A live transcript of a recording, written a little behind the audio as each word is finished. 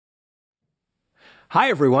Hi,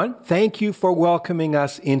 everyone. Thank you for welcoming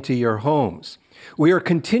us into your homes. We are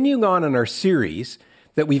continuing on in our series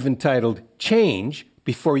that we've entitled Change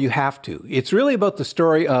Before You Have to. It's really about the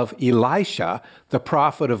story of Elisha, the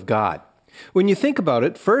prophet of God. When you think about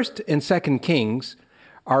it, 1st and 2nd Kings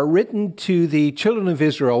are written to the children of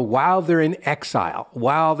Israel while they're in exile,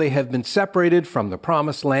 while they have been separated from the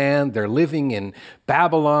promised land. They're living in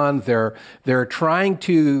Babylon. They're trying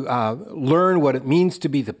to learn what it means to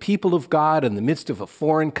be the people of God in the midst of a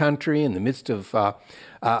foreign country, in the midst of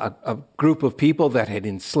a group of people that had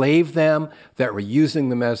enslaved them, that were using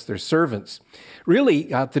them as their servants. Really,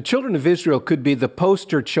 the children of Israel could be the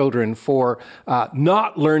poster children for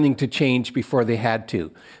not learning to change before they had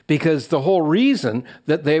to, because the whole reason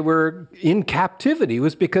that they were in captivity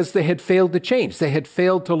was because they had failed to change. They had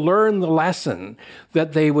failed to learn the lesson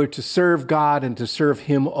that they were to serve God and to serve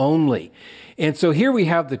Him only. And so here we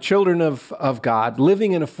have the children of God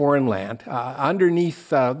living in a foreign land, underneath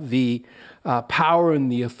the power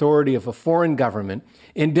and the authority of a foreign government,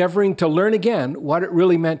 endeavoring to learn again what it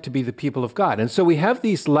really meant to be the people of God. And so we have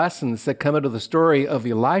these lessons that come out of the story of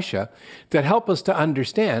Elisha that help us to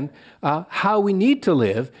understand how we need to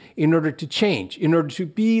live in order to change, in order to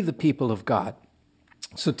be the people of God.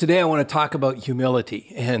 So today I want to talk about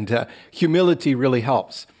humility, and humility really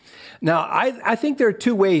helps. Now, I think there are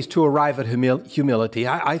two ways to arrive at humility.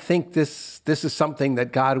 I think this is something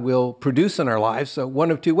that God will produce in our lives. So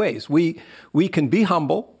one of two ways. We can be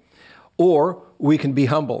humble, or we can be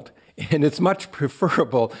humbled. And it's much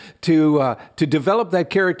preferable to develop that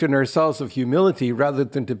character in ourselves of humility rather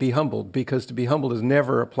than to be humbled, because to be humbled is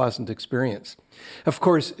never a pleasant experience. Of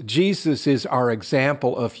course, Jesus is our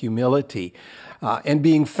example of humility. And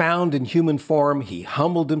being found in human form, he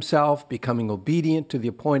humbled himself, becoming obedient to the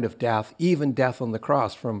point of death, even death on the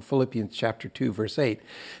cross, from Philippians chapter 2, verse 8.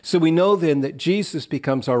 So we know then that Jesus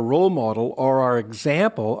becomes our role model or our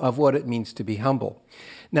example of what it means to be humble.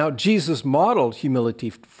 Now, Jesus modeled humility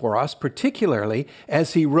for us, particularly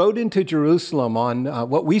as he rode into Jerusalem on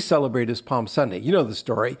what we celebrate as Palm Sunday. You know the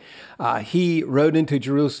story. He rode into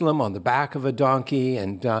Jerusalem on the back of a donkey,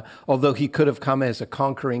 and although he could have come as a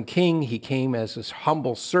conquering king, he came as his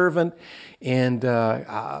humble servant and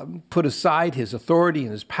put aside his authority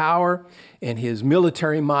and his power and his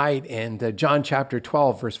military might. And John chapter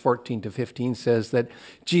 12, verse 14 to 15 says that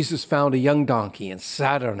Jesus found a young donkey and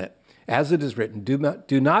sat on it. As it is written,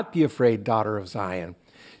 do not be afraid, daughter of Zion.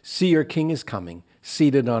 See, your king is coming,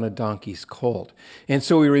 seated on a donkey's colt. And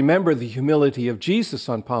so we remember the humility of Jesus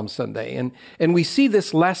on Palm Sunday. And we see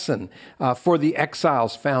this lesson for the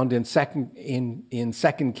exiles found in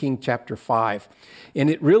 2 Kings chapter 5. And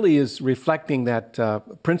it really is reflecting that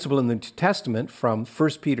principle in the New Testament from 1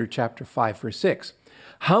 Peter chapter 5, verse 6.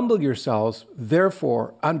 Humble yourselves,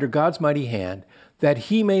 therefore, under God's mighty hand, that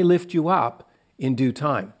he may lift you up in due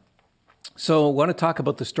time. So I want to talk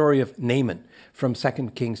about the story of Naaman from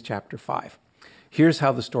 2 Kings chapter 5. Here's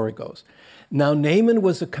how the story goes. Now Naaman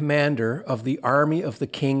was a commander of the army of the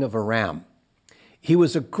king of Aram. He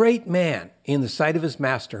was a great man in the sight of his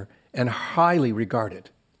master and highly regarded,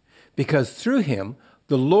 because through him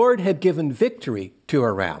the Lord had given victory to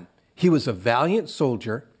Aram. He was a valiant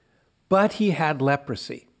soldier, but he had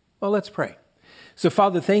leprosy. Well, let's pray. So,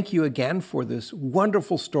 Father, thank you again for this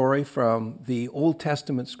wonderful story from the Old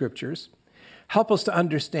Testament scriptures. Help us to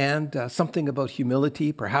understand something about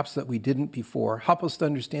humility, perhaps that we didn't before. Help us to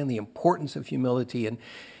understand the importance of humility,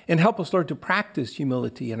 and help us, Lord, to practice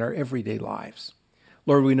humility in our everyday lives.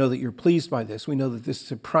 Lord, we know that you're pleased by this. We know that this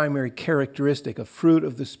is a primary characteristic, a fruit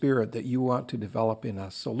of the Spirit that you want to develop in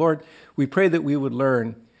us. So, Lord, we pray that we would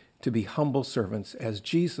learn to be humble servants as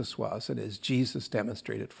Jesus was and as Jesus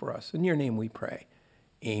demonstrated for us. In your name we pray.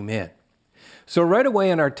 Amen. So right away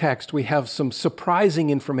in our text, we have some surprising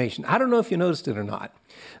information. I don't know if you noticed it or not,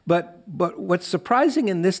 but what's surprising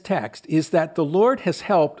in this text is that the Lord has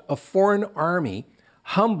helped a foreign army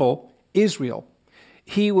humble Israel.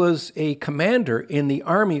 He was a commander in the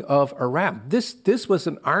army of Aram. This was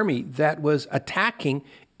an army that was attacking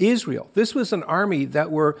Israel. This was an army that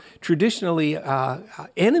were traditionally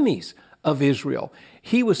enemies of Israel.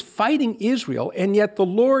 He was fighting Israel, and yet the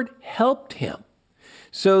Lord helped him.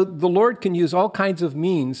 So the Lord can use all kinds of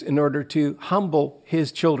means in order to humble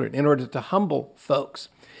his children, in order to humble folks.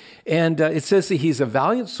 And it says that he's a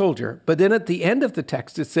valiant soldier, but then at the end of the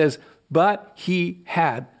text it says, but he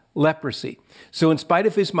had leprosy. So in spite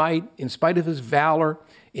of his might, in spite of his valor,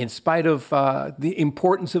 in spite of the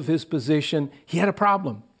importance of his position, he had a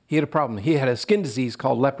problem. He had a problem. He had a skin disease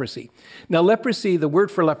called leprosy. Now, leprosy, the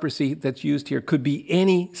word for leprosy that's used here could be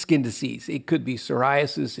any skin disease. It could be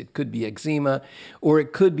psoriasis, it could be eczema, or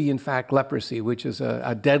it could be, in fact, leprosy, which is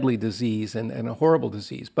a deadly disease and a horrible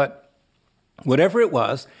disease. But whatever it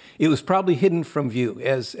was probably hidden from view,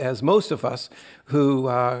 as most of us who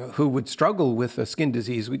would struggle with a skin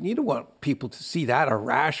disease, you don't want people to see that, a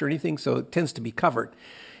rash or anything, so it tends to be covered.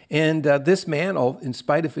 And this man, in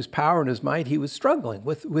spite of his power and his might, he was struggling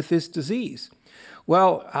with this disease.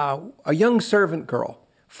 Well, a young servant girl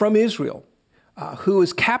from Israel who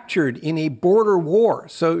was captured in a border war.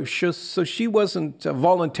 So she wasn't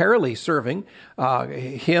voluntarily serving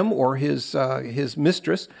him or his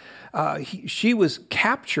mistress. She was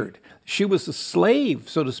captured. She was a slave,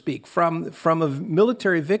 so to speak, from a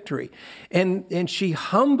military victory. And she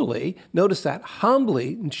humbly, notice that,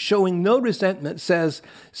 humbly, showing no resentment, says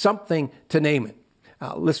something to Naaman.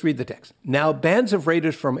 Let's read the text. Now, bands of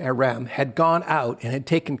raiders from Aram had gone out and had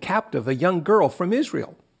taken captive a young girl from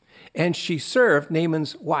Israel, and she served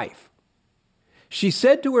Naaman's wife. She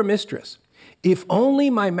said to her mistress, "If only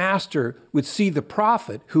my master would see the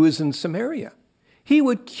prophet who is in Samaria, he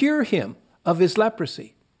would cure him of his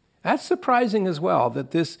leprosy." That's surprising as well,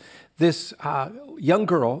 that this young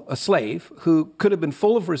girl, a slave, who could have been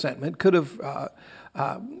full of resentment, could have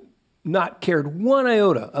not cared one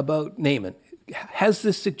iota about Naaman, has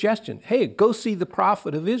this suggestion: hey, go see the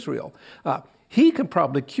prophet of Israel. He can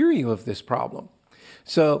probably cure you of this problem.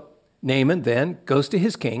 So Naaman then goes to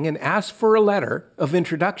his king and asks for a letter of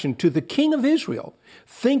introduction to the king of Israel,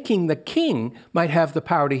 thinking the king might have the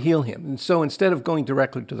power to heal him. And so instead of going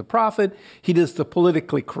directly to the prophet, he does the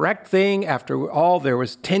politically correct thing. After all, there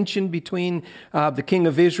was tension between the king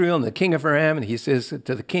of Israel and the king of Aram, and he says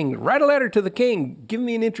to the king, write a letter to the king, give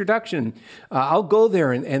me an introduction. I'll go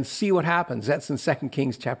there and see what happens. That's in 2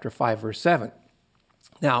 Kings chapter 5, verse 7.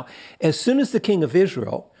 Now, as soon as the king of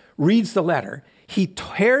Israel reads the letter, he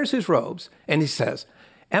tears his robes and he says,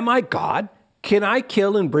 "Am I God? Can I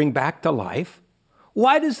kill and bring back to life?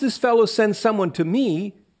 Why does this fellow send someone to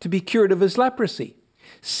me to be cured of his leprosy?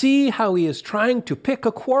 See how he is trying to pick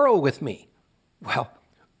a quarrel with me." Well,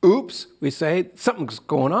 oops, we say, something's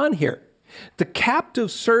going on here. The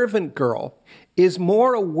captive servant girl is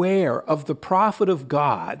more aware of the prophet of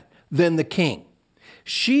God than the king.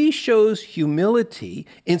 She shows humility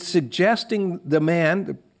in suggesting the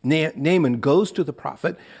man, Naaman, goes to the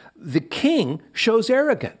prophet. The king shows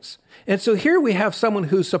arrogance. And so here we have someone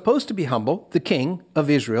who's supposed to be humble, the king of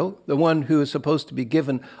Israel, the one who is supposed to be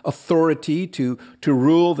given authority to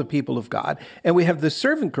rule the people of God. And we have the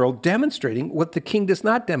servant girl demonstrating what the king does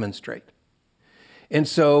not demonstrate. And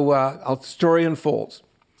so the story unfolds.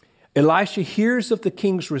 Elisha hears of the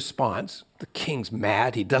king's response. The king's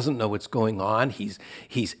mad. He doesn't know what's going on.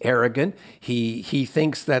 He's arrogant. He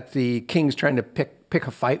thinks that the king's trying to pick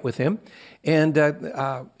a fight with him. And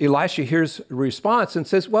Elisha hears a response and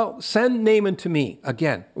says, well, send Naaman to me.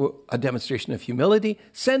 Again, a demonstration of humility.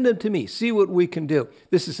 Send him to me. See what we can do.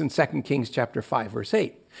 This is in 2 Kings chapter 5, verse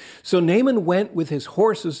 8. So Naaman went with his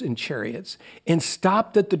horses and chariots and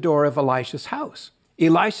stopped at the door of Elisha's house.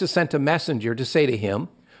 Elisha sent a messenger to say to him,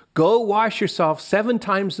 "Go wash yourself 7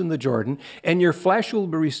 times in the Jordan, and your flesh will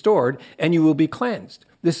be restored, and you will be cleansed."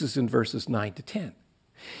 This is in verses 9 to 10.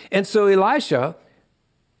 And so Elisha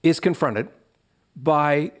is confronted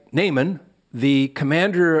by Naaman, the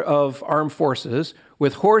commander of armed forces,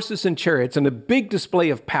 with horses and chariots and a big display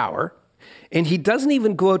of power. And he doesn't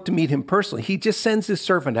even go out to meet him personally. He just sends his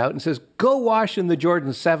servant out and says, "Go wash in the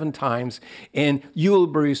Jordan 7 times, and you will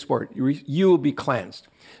be restored. You will be cleansed."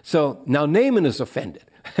 So now Naaman is offended.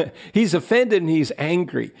 He's offended and he's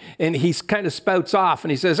angry, and he kind of spouts off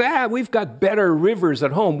and he says, we've got better rivers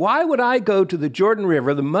at home. Why would I go to the Jordan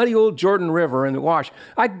River, the muddy old Jordan River, and wash?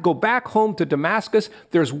 I could go back home to Damascus.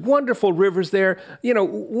 There's wonderful rivers there.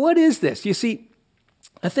 What is this? You see,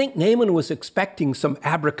 I think Naaman was expecting some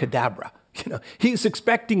abracadabra. He's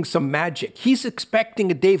expecting some magic. He's expecting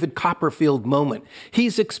a David Copperfield moment.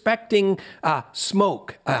 He's expecting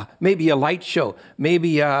smoke, maybe a light show,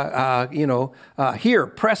 maybe, here,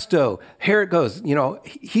 presto, here it goes.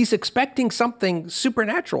 He's expecting something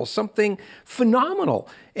supernatural, something phenomenal.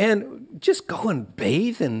 And just go and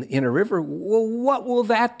bathe in a river, well, what will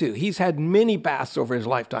that do? He's had many baths over his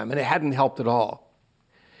lifetime, and it hadn't helped at all.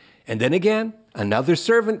 And then again, another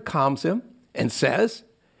servant calms him and says,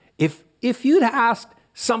 if you'd asked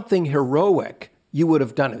something heroic, you would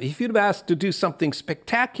have done it. If you'd have asked to do something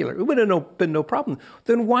spectacular, it would have been no problem.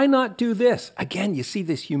 Then why not do this? Again, you see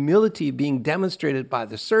this humility being demonstrated by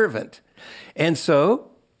the servant. And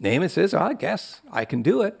so Naaman says, I guess I can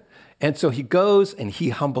do it. And so he goes and he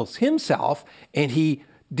humbles himself and he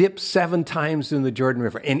dips 7 times in the Jordan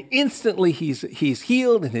River, and instantly he's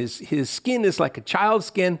healed, and his skin is like a child's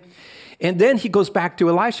skin. And then he goes back to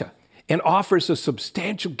Elisha and offers a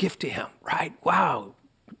substantial gift to him, right? Wow,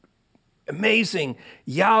 amazing.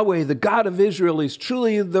 Yahweh, the God of Israel, is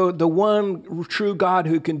truly the one true God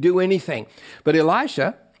who can do anything. But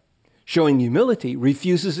Elisha, showing humility,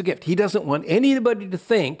 refuses the gift. He doesn't want anybody to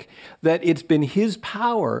think that it's been his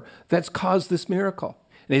power that's caused this miracle.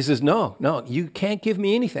 And he says, no, you can't give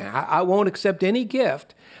me anything. I won't accept any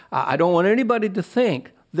gift. I don't want anybody to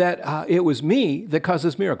think that it was me that caused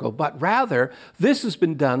this miracle, but rather this has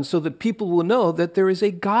been done so that people will know that there is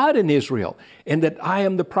a God in Israel and that I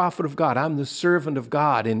am the prophet of God. I'm the servant of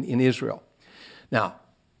God in Israel. Now,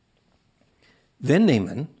 then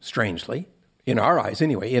Naaman, strangely, in our eyes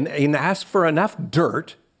anyway, and asked for enough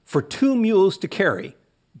dirt for 2 mules to carry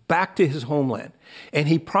back to his homeland. And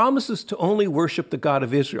he promises to only worship the God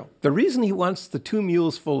of Israel. The reason he wants the 2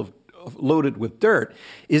 mules full of loaded with dirt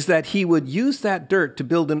is that he would use that dirt to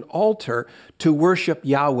build an altar to worship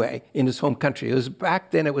Yahweh in his home country. It was back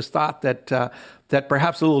then it was thought that that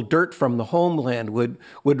perhaps a little dirt from the homeland would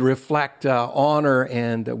reflect honor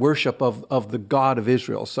and worship of the God of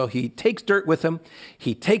Israel. So he takes dirt with him,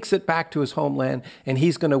 he takes it back to his homeland, and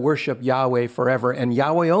he's going to worship Yahweh forever, and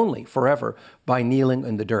Yahweh only forever, by kneeling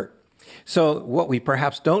in the dirt. So what we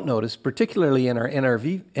perhaps don't notice, particularly in our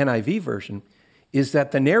NIV version, is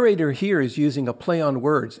that the narrator here is using a play on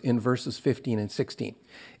words in verses 15 and 16.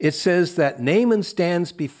 It says that Naaman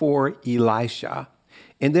stands before Elisha,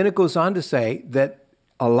 and then it goes on to say that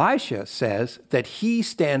Elisha says that he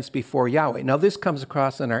stands before Yahweh. Now this comes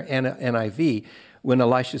across in our NIV when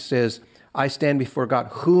Elisha says, I stand before God,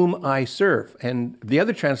 whom I serve. And the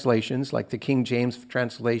other translations, like the King James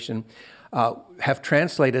translation, have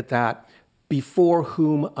translated that before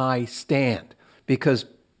whom I stand, because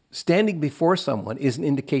standing before someone is an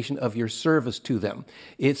indication of your service to them.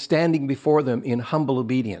 It's standing before them in humble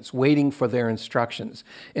obedience, waiting for their instructions.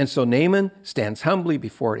 And so Naaman stands humbly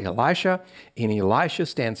before Elisha, and Elisha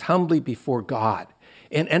stands humbly before God.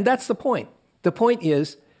 And that's the point. The point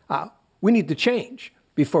is we need to change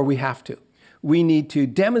before we have to. We need to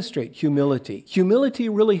demonstrate humility. Humility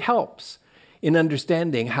really helps in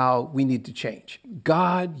understanding how we need to change.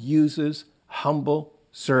 God uses humble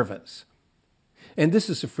servants. And this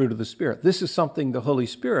is the fruit of the Spirit. This is something the Holy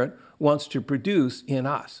Spirit wants to produce in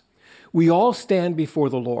us. We all stand before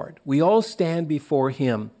the Lord. We all stand before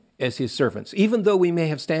Him as His servants. Even though we may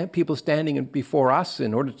have people standing before us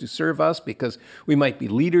in order to serve us because we might be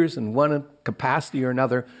leaders in one capacity or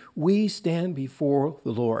another, we stand before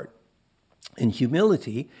the Lord. And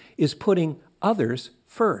humility is putting others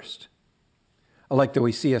first. I like the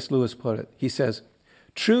way C.S. Lewis put it. He says,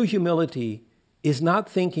 true humility is not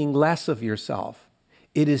thinking less of yourself.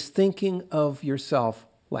 It is thinking of yourself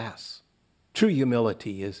less. True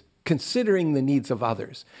humility is considering the needs of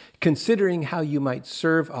others, considering how you might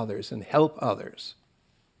serve others and help others.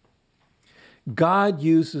 God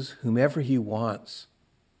uses whomever He wants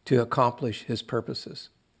to accomplish His purposes.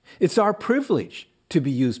 It's our privilege to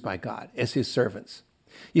be used by God as His servants.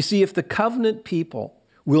 You see, if the covenant people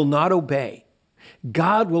will not obey,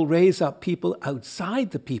 God will raise up people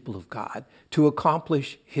outside the people of God to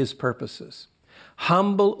accomplish His purposes.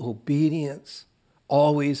 Humble obedience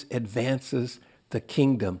always advances the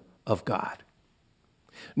kingdom of God.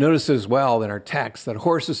 Notice as well in our text that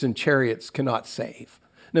horses and chariots cannot save.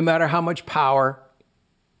 No matter how much power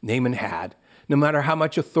Naaman had, no matter how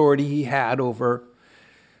much authority he had over,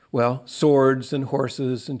 swords and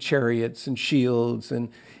horses and chariots and shields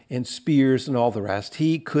and spears and all the rest,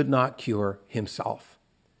 he could not cure himself.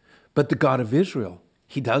 But the God of Israel,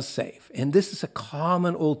 He does save. And this is a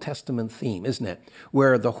common Old Testament theme, isn't it?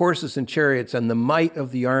 Where the horses and chariots and the might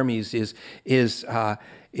of the armies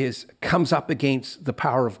comes up against the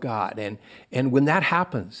power of God. And when that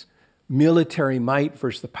happens, military might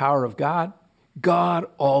versus the power of God, God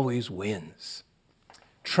always wins.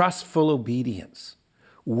 Trustful obedience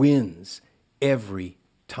wins every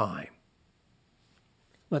time.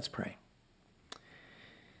 Let's pray.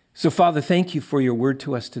 So, Father, thank You for Your word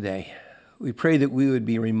to us today. We pray that we would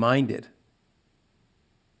be reminded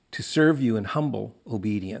to serve You in humble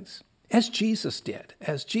obedience, as Jesus did,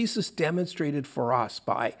 as Jesus demonstrated for us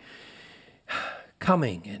by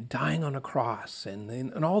coming and dying on a cross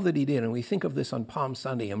and all that He did. And we think of this on Palm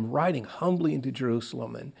Sunday, Him riding humbly into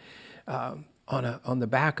Jerusalem and on the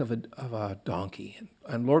back of a donkey.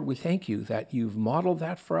 And Lord, we thank You that You've modeled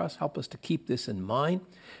that for us. Help us to keep this in mind.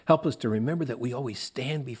 Help us to remember that we always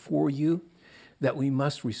stand before You, that we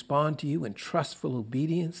must respond to You in trustful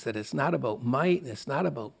obedience, that it's not about might, and it's not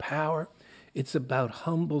about power. It's about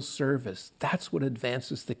humble service. That's what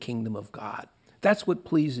advances the kingdom of God. That's what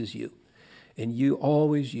pleases you. And you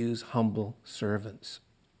always use humble servants.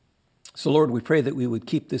 So, Lord, we pray that we would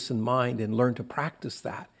keep this in mind and learn to practice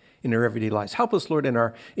that in our everyday lives. Help us, Lord, in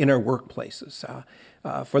our workplaces.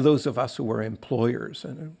 For those of us who are employers,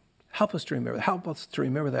 and help us to remember. Help us to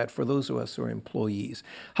remember that for those of us who are employees.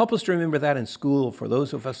 Help us to remember that in school for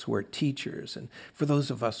those of us who are teachers and for those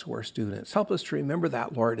of us who are students. Help us to remember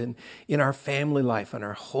that, Lord, in our family life and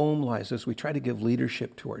our home lives as we try to give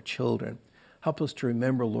leadership to our children. Help us to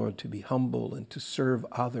remember, Lord, to be humble and to serve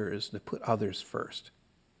others, to put others first.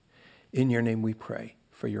 In your name we pray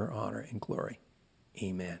for your honor and glory.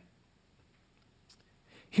 Amen.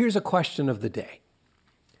 Here's a question of the day.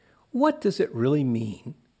 What does it really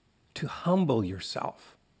mean to humble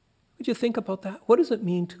yourself? Would you think about that? What does it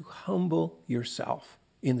mean to humble yourself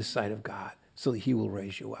in the sight of God so that he will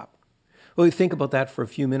raise you up? Well, we think about that for a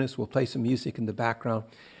few minutes. We'll play some music in the background,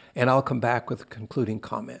 and I'll come back with a concluding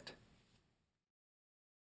comment.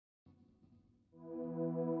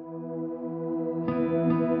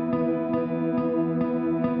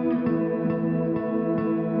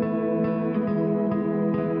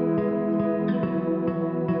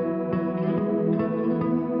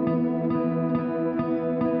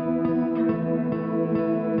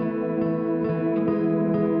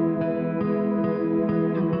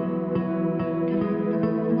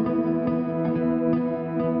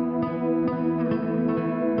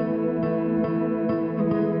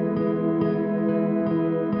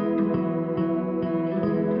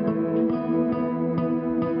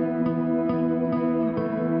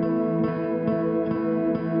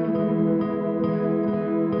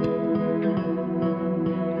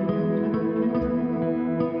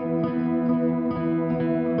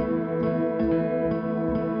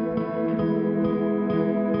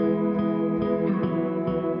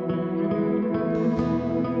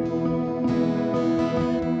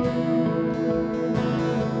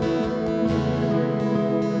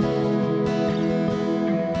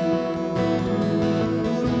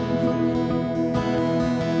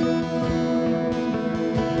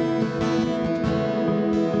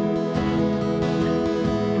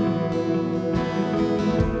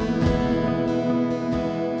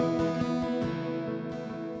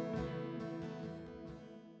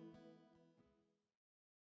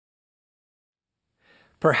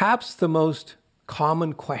 Perhaps the most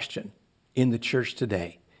common question in the church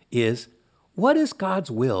today is, what is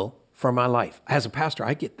God's will for my life? As a pastor,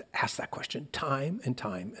 I get asked that question time and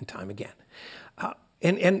time and time again.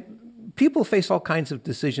 And people face all kinds of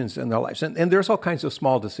decisions in their lives, and there's all kinds of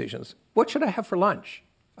small decisions. What should I have for lunch?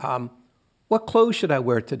 What clothes should I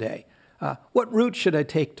wear today? What route should I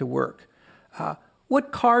take to work?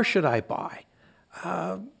 What car should I buy?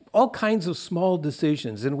 All kinds of small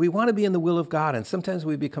decisions, and we want to be in the will of God, and sometimes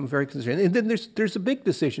we become very concerned. And then there's the big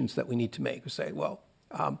decisions that we need to make. We say, well,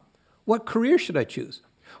 what career should I choose?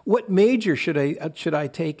 What major should I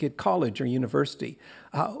take at college or university?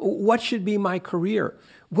 What should be my career?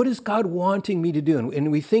 What is God wanting me to do?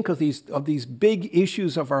 And we think of these big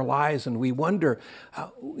issues of our lives, and we wonder,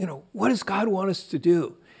 what does God want us to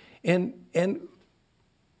do? And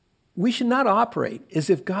we should not operate as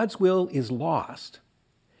if God's will is lost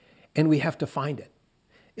and we have to find it.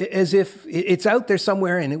 As if it's out there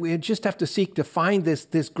somewhere and we just have to seek to find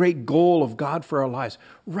this great goal of God for our lives.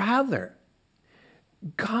 Rather,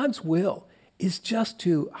 God's will is just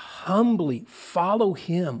to humbly follow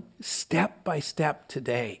him step by step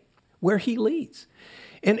today, where he leads.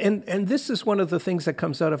 And this is one of the things that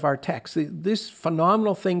comes out of our text. This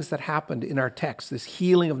phenomenal things that happened in our text, this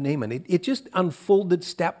healing of Naaman, it just unfolded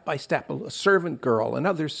step by step. A servant girl,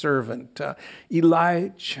 another servant,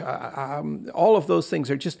 Elijah, all of those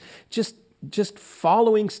things are just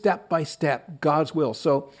following step by step God's will.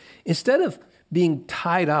 So instead of being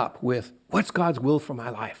tied up with what's God's will for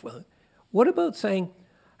my life, well, what about saying,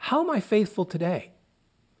 how am I faithful today?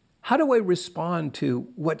 How do I respond to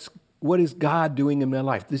what is God doing in my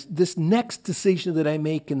life? This next decision that I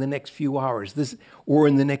make in the next few hours, or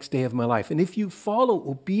in the next day of my life. And if you follow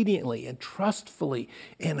obediently and trustfully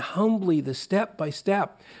and humbly the step by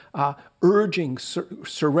step,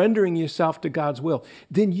 surrendering yourself to God's will,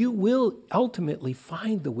 then you will ultimately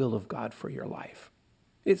find the will of God for your life.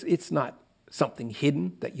 It's not something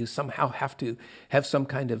hidden that you somehow have to have some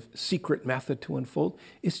kind of secret method to unfold.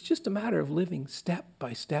 It's just a matter of living step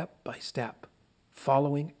by step by step,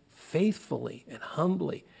 following faithfully and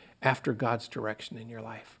humbly after God's direction in your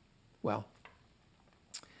life. Well,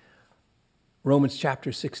 Romans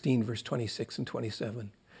chapter 16, verse 26 and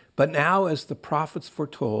 27. But now, as the prophets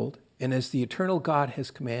foretold, and as the eternal God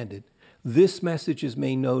has commanded, this message is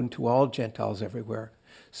made known to all Gentiles everywhere,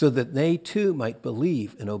 so that they too might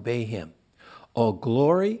believe and obey him. All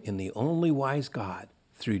glory in the only wise God,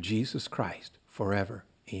 through Jesus Christ, forever.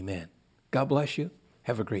 Amen. God bless you.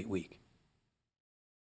 Have a great week.